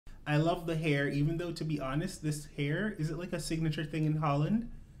I love the hair, even though, to be honest, this hair, is it like a signature thing in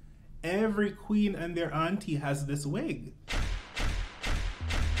Holland? Every queen and their auntie has this wig.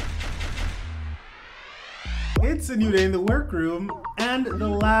 It's a new day in the workroom, and the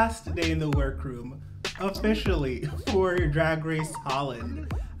last day in the workroom, officially, for Drag Race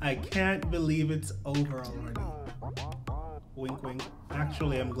Holland. I can't believe it's over already. Wink, wink.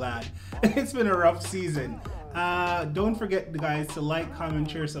 Actually, I'm glad. It's been a rough season. Don't forget, guys, to like, comment,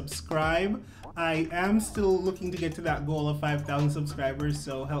 share, subscribe. I am still looking to get to that goal of 5,000 subscribers,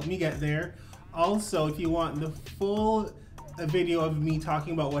 so help me get there. Also, if you want the full video of me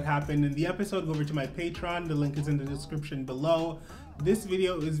talking about what happened in the episode, go over to my Patreon. The link is in the description below. This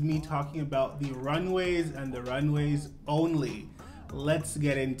video is me talking about the runways and the runways only. Let's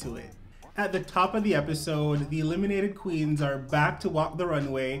get into it. At the top of the episode, the eliminated queens are back to walk the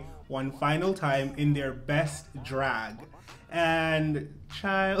runway one final time in their best drag. And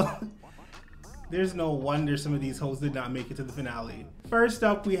child, there's no wonder some of these hoes did not make it to the finale. First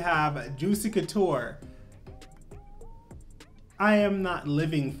up, we have Juicy Couture. I am not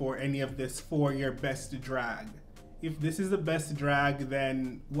living for any of this for your best drag. If this is the best drag,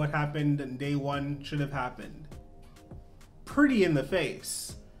 then what happened on day one should have happened. Pretty in the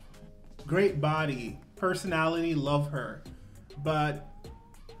face. Great body, personality, love her. But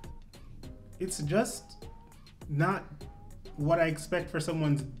it's just not what I expect for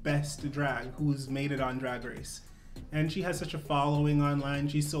someone's best drag who's made it on Drag Race. And she has such a following online.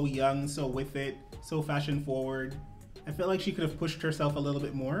 She's so young, so with it, so fashion forward. I feel like she could have pushed herself a little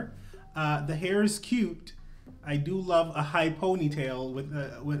bit more. The hair is cute. I do love a high ponytail with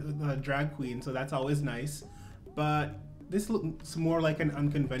a drag queen, so that's always nice. But this looks more like an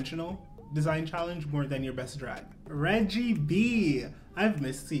unconventional design challenge more than your best drag. Reggy B. I've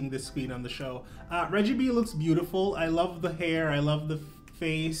missed seeing this queen on the show. Reggy B looks beautiful. I love the hair. I love the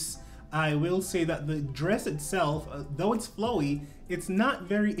face. I will say that the dress itself, though it's flowy, it's not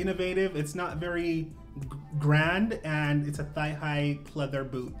very innovative. It's not very grand, and it's a thigh-high pleather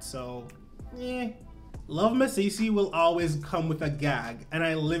boot, so Love Masisi will always come with a gag, and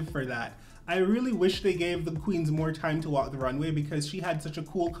I live for that. I really wish they gave the queens more time to walk the runway because she had such a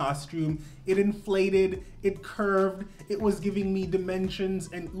cool costume. It inflated, it curved, it was giving me dimensions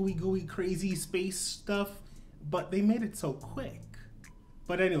and ooey gooey crazy space stuff, but they made it so quick.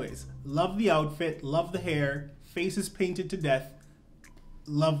 But anyways, love the outfit, love the hair, face is painted to death,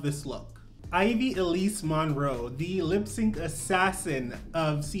 love this look. Ivy-Elyse Monroe, the lip sync assassin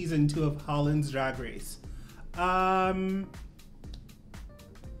of season 2 of Holland's Drag Race.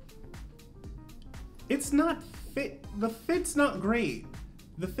 It's not fit. The fit's not great.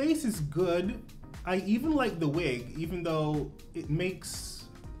 The face is good. I even like the wig, even though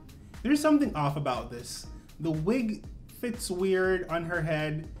there's something off about this. The wig fits weird on her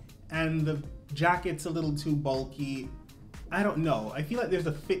head, and the jacket's a little too bulky. I don't know. I feel like there's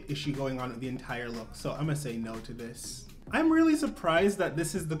a fit issue going on with the entire look, so I'm gonna say no to this. I'm really surprised that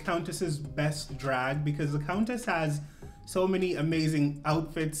this is the Countess's best drag because the Countess has so many amazing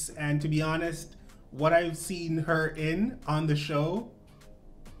outfits, and to be honest, what I've seen her in on the show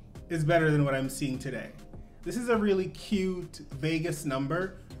is better than what I'm seeing today. This is a really cute Vegas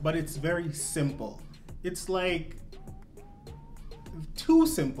number, but it's very simple. It's like too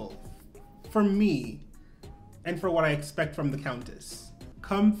simple for me and for what I expect from the Countess.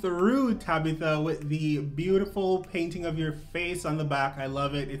 Come through, Tabitha, with the beautiful painting of your face on the back. I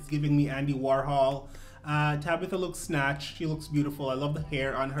love it. It's giving me Andy Warhol. Tabitha looks snatched. She looks beautiful. I love the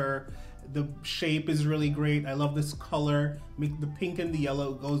hair on her. The shape is really great. I love this color. The pink and the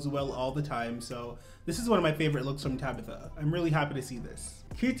yellow goes well all the time. So this is one of my favorite looks from Tabitha. I'm really happy to see this.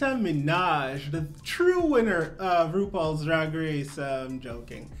 Keta Minaj, the true winner of RuPaul's Drag Race. I'm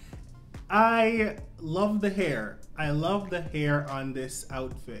joking. I love the hair. I love the hair on this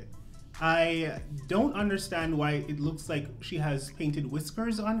outfit. I don't understand why it looks like she has painted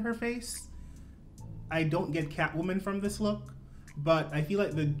whiskers on her face. I don't get Catwoman from this look, but I feel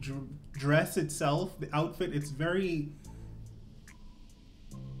like the dress itself, the outfit, it's very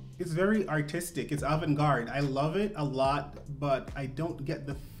artistic. It's avant-garde. I love it a lot, but I don't get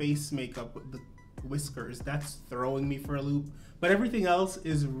the face makeup with the whiskers. That's throwing me for a loop. But everything else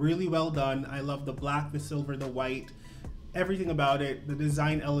is really well done. I love the black, the silver, the white, everything about it, the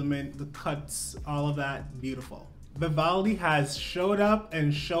design element, the cuts, all of that, beautiful. Vivaldi has showed up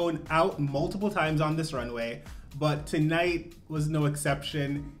and shown out multiple times on this runway, but tonight was no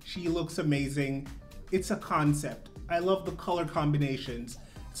exception. She looks amazing. It's a concept. I love the color combinations.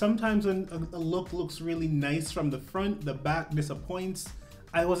 Sometimes when a look looks really nice from the front, the back disappoints.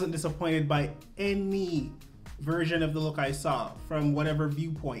 I wasn't disappointed by any version of the look I saw from whatever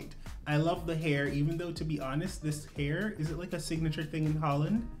viewpoint. I love the hair, even though, to be honest, this hair, is it like a signature thing in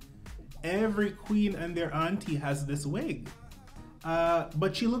Holland? Every queen and their auntie has this wig.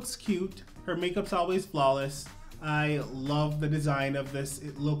 But she looks cute. Her makeup's always flawless. I love the design of this.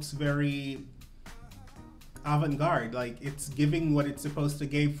 It looks very avant-garde, like it's giving what it's supposed to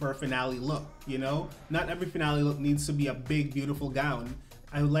give for a finale look, you know? Not every finale look needs to be a big, beautiful gown.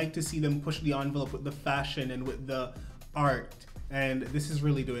 I would like to see them push the envelope with the fashion and with the art, and this is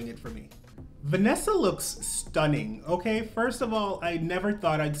really doing it for me. Vanessa looks stunning, okay? First of all, I never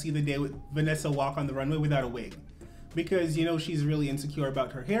thought I'd see the day with Vanessa walk on the runway without a wig, because, you know, she's really insecure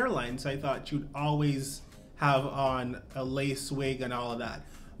about her hairline, so I thought she would always have on a lace wig and all of that.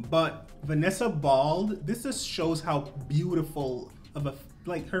 But Vanessa bald, this just shows how beautiful of a,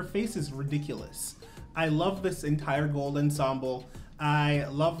 like, her face is ridiculous. I love this entire gold ensemble. I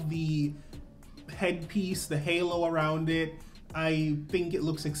love the headpiece, the halo around it. I think it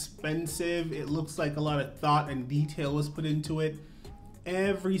looks expensive. It looks like a lot of thought and detail was put into it.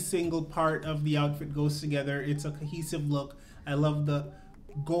 Every single part of the outfit goes together. It's a cohesive look. I love the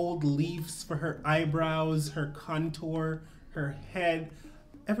gold leaves for her eyebrows, her contour, her head.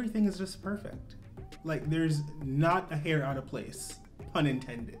 Everything is just perfect. Like, there's not a hair out of place, pun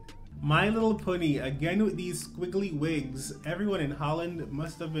intended. My little Puny, again with these squiggly wigs. Everyone in Holland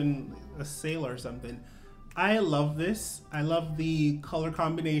must have been a sailor or something. I love this. I love the color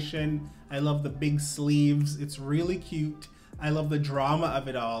combination. I love the big sleeves. It's really cute. I love the drama of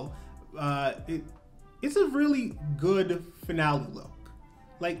it all. It's a really good finale look.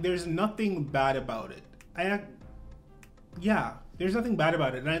 Like, there's nothing bad about it. Yeah, there's nothing bad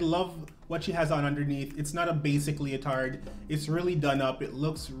about it. And I love what she has on underneath. It's not a basic leotard. It's really done up. It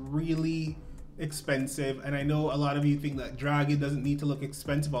looks really expensive. And I know a lot of you think that drag, it doesn't need to look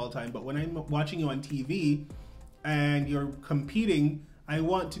expensive all the time. But when I'm watching you on TV and you're competing, I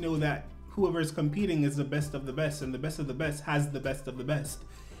want to know that whoever's competing is the best of the best. And the best of the best has the best of the best.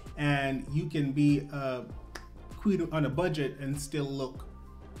 And you can be a queen on a budget and still look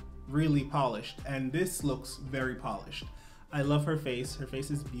really polished, and this looks very polished. I love her face. Her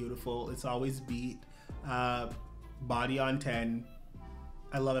face is beautiful. It's always beat. Body on 10.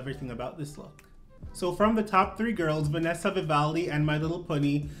 I love everything about this look. So from the top three girls, Vanessa, Vivaldi, and my little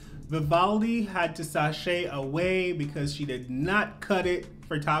Puny, Vivaldi had to sashay away because she did not cut it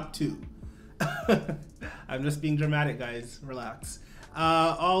for top two. I'm just being dramatic, guys. Relax.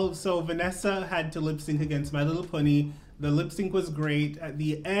 Also, Vanessa had to lip sync against my little Puny. The lip sync was great. At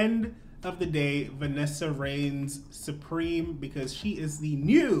the end of the day, Vanessa reigns supreme because she is the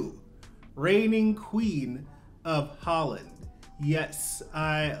new reigning queen of Holland. Yes,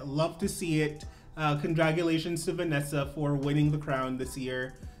 I love to see it. Congratulations to Vanessa for winning the crown this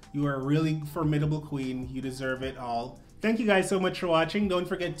year. You are a really formidable queen. You deserve it all. Thank you guys so much for watching. Don't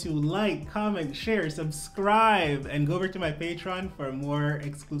forget to like, comment, share, subscribe, and go over to my Patreon for more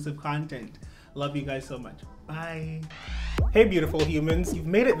exclusive content. Love you guys so much. Bye. Hey beautiful humans, you've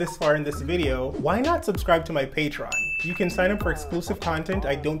made it this far in this video. Why not subscribe to my Patreon? You can sign up for exclusive content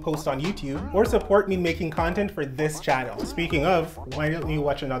I don't post on YouTube, or support me making content for this channel. Speaking of, why don't you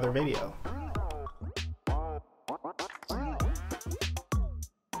watch another video?